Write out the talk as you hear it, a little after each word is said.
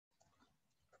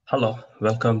Hello,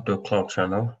 welcome to Cloud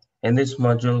Channel. In this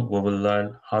module, we will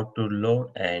learn how to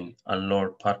load and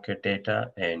unload Parquet data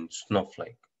in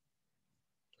Snowflake.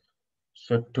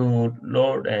 So to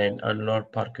load and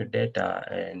unload Parquet data,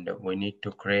 and we need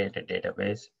to create a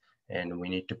database, and we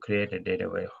need to create a data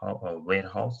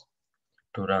warehouse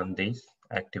to run this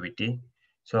activity.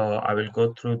 So I will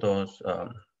go through those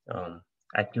um,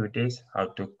 activities, how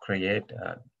to create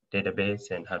a database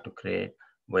and how to create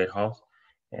warehouse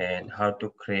and how to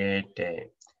create a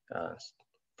uh,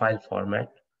 file format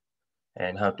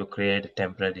and how to create a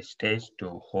temporary stage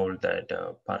to hold that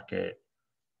Parquet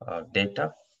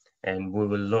data, and we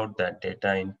will load that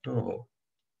data into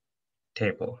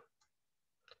table.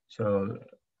 So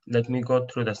let me go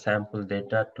through the sample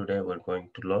data today we're going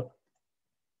to load.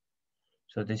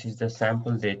 So this is the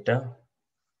sample data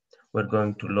we're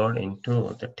going to load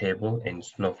into the table in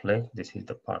Snowflake. This is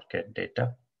the Parquet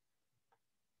data.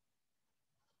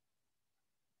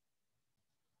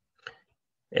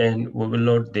 And we will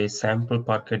load the sample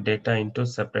Parquet data into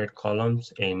separate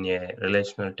columns in a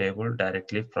relational table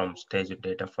directly from staged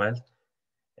data files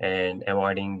and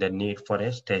avoiding the need for a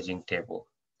staging table.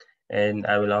 And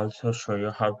I will also show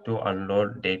you how to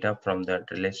unload data from the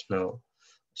relational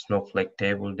Snowflake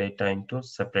table data into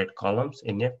separate columns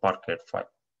in a Parquet file.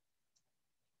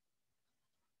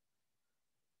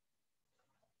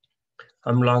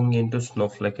 I'm logging into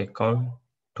Snowflake account.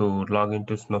 To log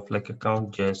into Snowflake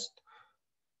account, just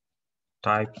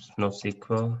type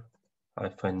snowsql-u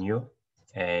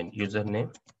and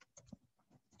username.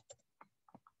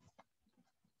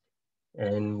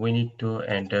 And we need to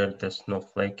enter the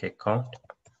Snowflake account.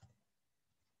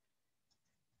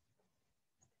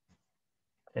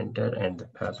 Enter and the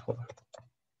password.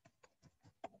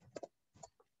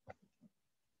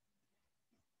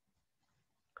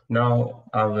 Now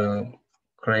I will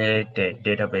create a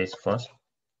database first.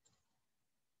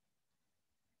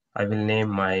 I will name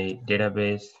my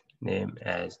database name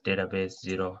as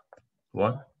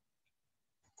database01.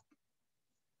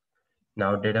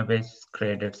 Now database is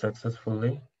created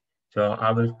successfully. So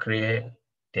I will create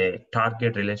a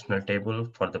target relational table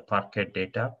for the Parquet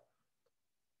data.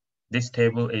 This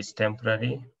table is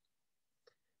temporary.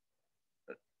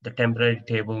 The temporary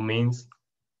table means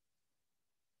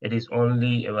it is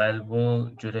only available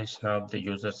duration of the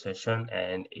user session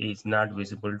and is not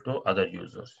visible to other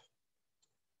users.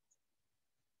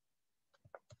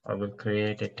 I will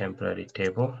create a temporary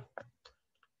table.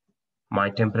 My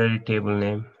temporary table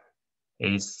name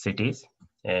is cities,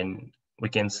 and we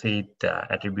can see the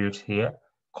attributes here: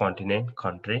 continent,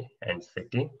 country, and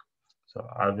city. So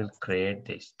I will create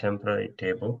this temporary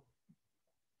table.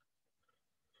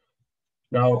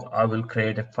 Now I will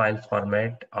create a file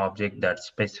format object that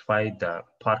specifies the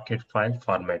Parquet file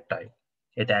format type.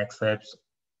 It accepts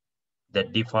the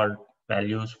default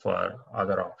values for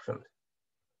other options.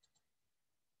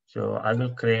 So I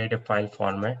will create a file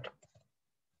format,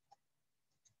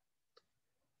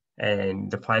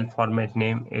 and the file format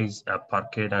name is a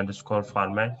Parquet underscore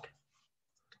format,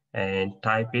 and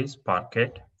type is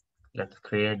Parquet. Let's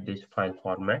create this file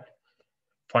format.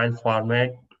 File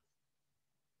format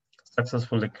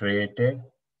successfully created.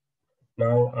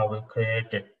 Now I will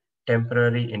create a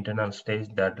temporary internal stage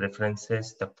that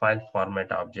references the file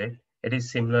format object. It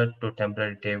is similar to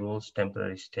temporary tables.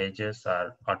 Temporary stages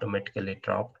are automatically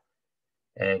dropped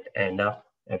at end of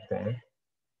FN.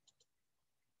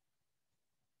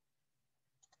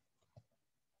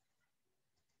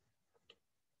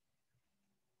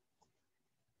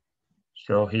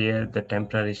 So here the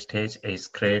temporary stage is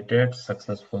created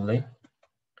successfully.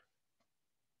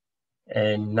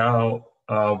 And now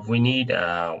we need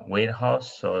a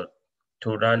warehouse. So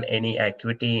to run any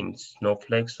activity in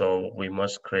Snowflake, so we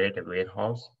must create a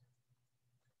warehouse.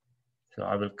 So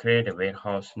I will create a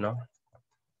warehouse now.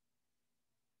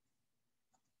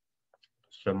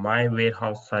 So my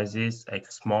warehouse size is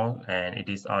X small and it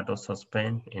is auto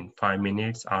suspend in 5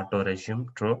 minutes, auto resume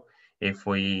true. If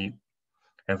we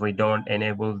don't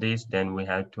enable this, then we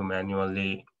have to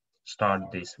manually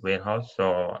start this warehouse.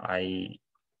 So I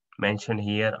mentioned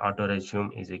here auto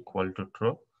resume is equal to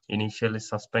true. Initially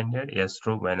suspended, yes,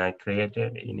 true. When I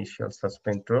created initial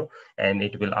suspend true, and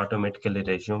it will automatically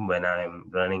resume when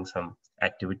I'm running some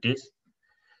activities.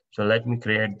 So let me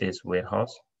create this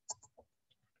warehouse.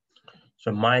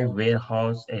 So my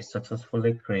warehouse is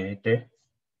successfully created.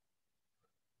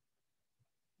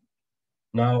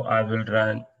 Now I will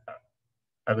run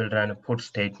a put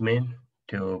statement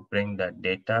to bring that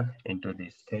data into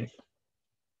this state.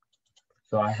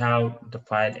 So I have the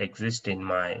file exist in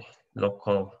my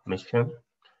local machine.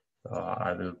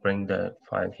 I will bring the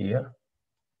file here.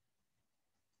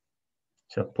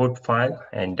 So put file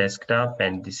and desktop,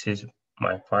 and this is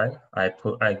my file. I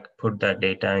put the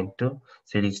data into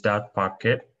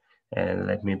series.parquet, and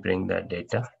let me bring that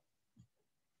data.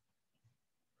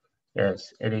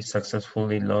 Yes, it is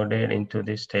successfully loaded into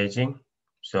the staging.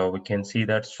 So we can see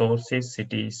that source is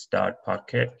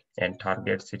cities.parquet and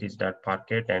target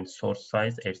cities.parquet, and source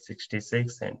size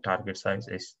 866 and target size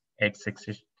is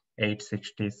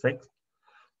 866.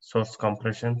 Source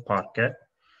compression parquet.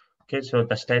 Okay, so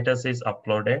the status is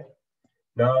uploaded.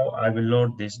 Now I will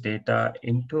load this data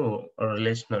into a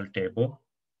relational table.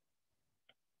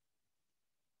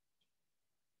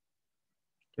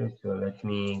 Okay, so let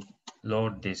me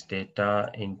load this data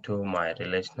into my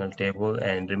relational table,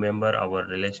 and remember our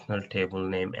relational table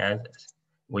name as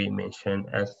we mentioned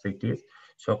as cities.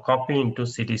 So copy into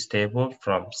cities table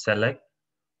from select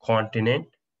continent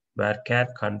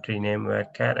varchar, country name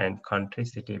varchar, and country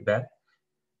city var,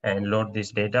 and load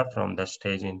this data from the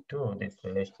stage into this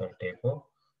relational table.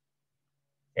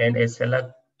 And a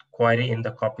select query in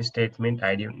the copy statement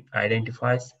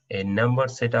identifies a number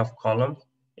set of columns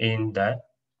in the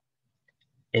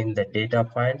data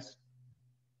files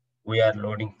we are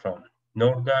loading from.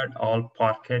 Note that all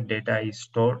Parquet data is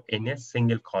stored in a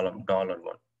single column, $1.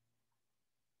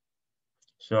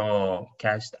 So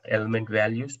cast element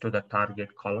values to the target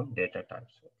column data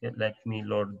types. Okay, let me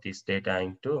load this data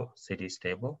into cities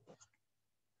table.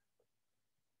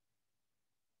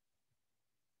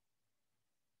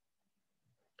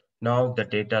 Now the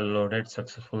data loaded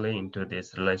successfully into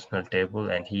this relational table,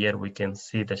 and here we can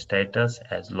see the status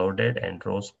as loaded and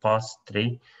rows passed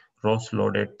 3, rows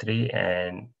loaded 3,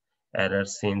 and error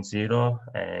seen 0,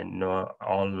 and no,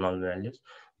 all null values.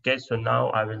 Okay, so now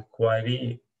I will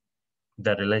query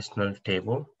the relational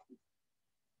table.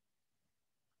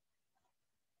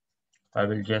 I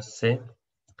will just say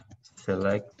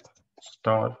select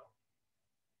star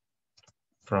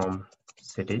from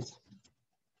cities.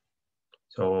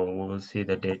 So we will see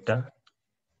the data.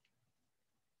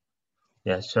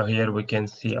 Yeah, so here we can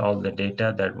see all the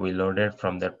data that we loaded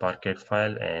from the Parquet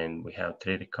file, and we have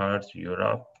 3 records: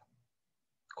 Europe,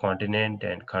 continent,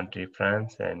 and country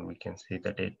France, and we can see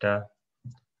the data.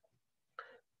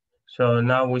 So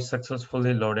now we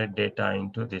successfully loaded data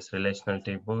into this relational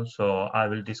table. So I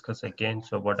will discuss again.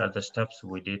 So what are the steps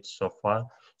we did so far?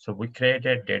 So we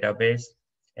created database,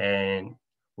 and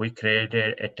we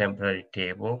created a temporary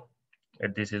table.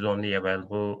 And this is only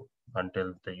available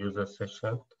until the user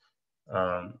session.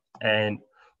 And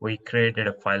we created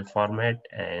a file format,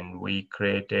 and we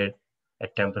created a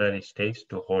temporary stage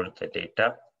to hold the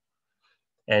data.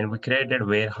 And we created a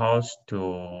warehouse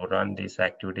to run these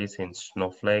activities in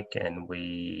Snowflake, and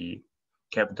we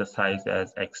kept the size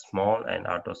as X small and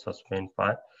auto suspend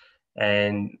file.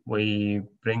 And we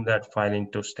bring that file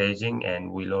into staging,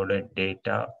 and we loaded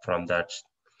data from that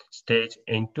stage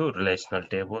into relational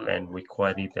table, and we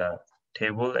query the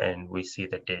table and we see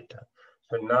the data.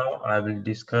 So now I will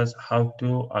discuss how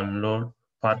to unload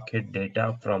Parquet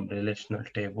data from relational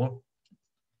table.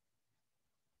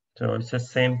 So it's the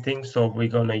same thing. So we're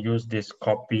gonna use this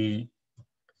copy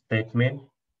statement.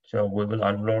 So we will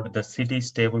unload the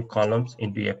cities table columns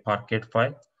into a Parquet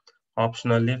file.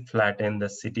 Optionally flatten the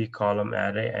city column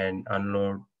array and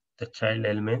unload the child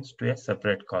elements to a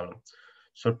separate column.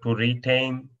 So to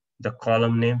retain the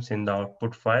column names in the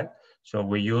output file, so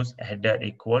we use header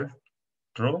equal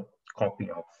true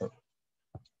copy option.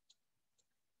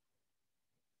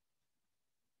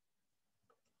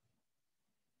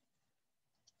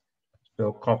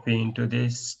 So copy into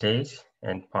this stage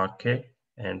and Parquet,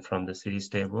 and from the series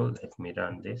table, let me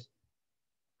run this.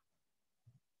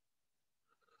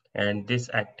 And this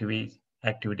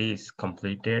activity is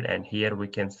completed, and here we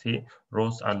can see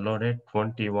rows unloaded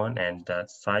 21 and the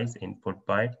size input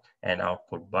byte and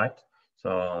output byte.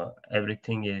 So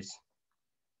everything is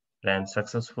ran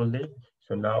successfully.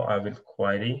 So now I will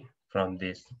query from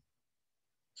this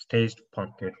staged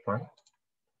Parquet file.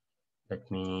 Let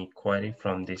me query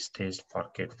from this staged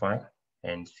Parquet file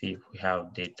and see if we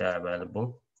have data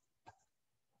available.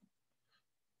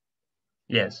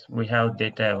 Yes, we have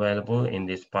data available in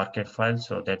this Parquet file.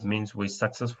 So that means we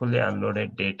successfully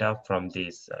unloaded data from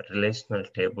this relational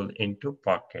table into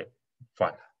Parquet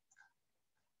file.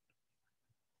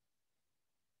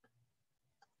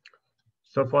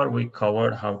 So far, we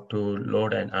covered how to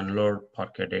load and unload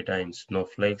Parquet data in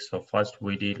Snowflake. So first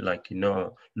we did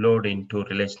load into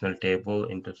relational table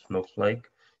into Snowflake.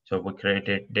 So we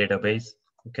created database,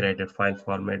 we created file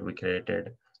format, we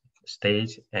created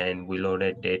stage, and we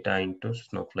loaded data into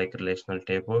Snowflake relational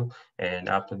table. And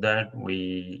after that,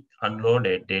 we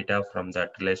unloaded data from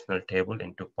that relational table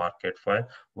into Parquet file.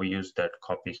 We use that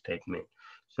copy statement.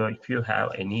 So if you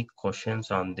have any questions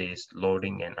on this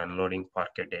loading and unloading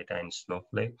Parquet data in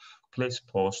Snowflake, please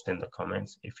post in the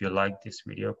comments. If you like this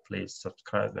video, please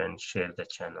subscribe and share the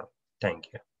channel.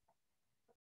 Thank you.